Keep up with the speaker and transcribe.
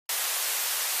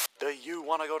Do you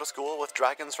want to go to school with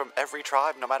dragons from every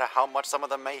tribe, no matter how much some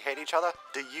of them may hate each other?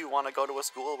 Do you want to go to a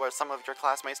school where some of your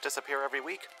classmates disappear every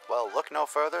week? Well, look no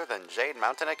further than Jade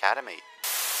Mountain Academy.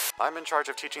 I'm in charge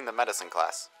of teaching the medicine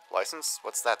class. License?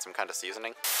 What's that, some kind of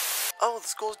seasoning? Oh, the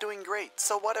school's doing great.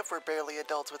 So what if we're barely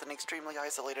adults with an extremely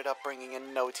isolated upbringing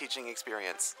and no teaching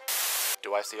experience?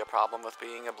 Do I see a problem with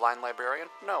being a blind librarian?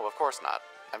 No, of course not.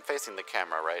 I'm facing the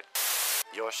camera, right?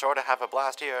 You're sure to have a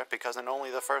blast here, because in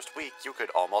only the first week you could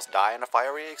almost die in a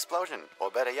fiery explosion. Or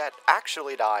better yet,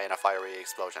 actually die in a fiery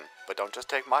explosion. But don't just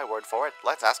take my word for it,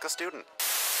 let's ask a student.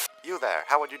 You there,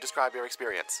 how would you describe your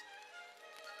experience?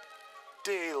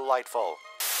 Delightful.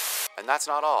 And that's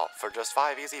not all. For just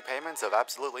 5 easy payments of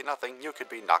absolutely nothing, you could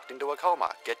be knocked into a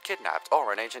coma, get kidnapped,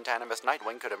 or an ancient animus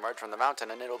Nightwing could emerge from the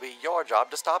mountain and it'll be your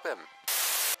job to stop him.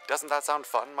 Doesn't that sound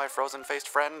fun, my frozen-faced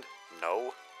friend?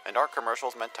 No. And are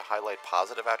commercials meant to highlight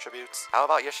positive attributes? How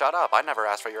about you shut up? I never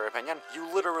asked for your opinion.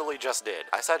 You literally just did.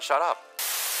 I said shut up.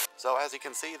 So as you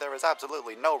can see, there is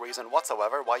absolutely no reason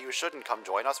whatsoever why you shouldn't come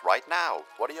join us right now.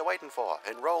 What are you waiting for?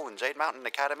 Enroll in Jade Mountain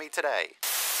Academy today.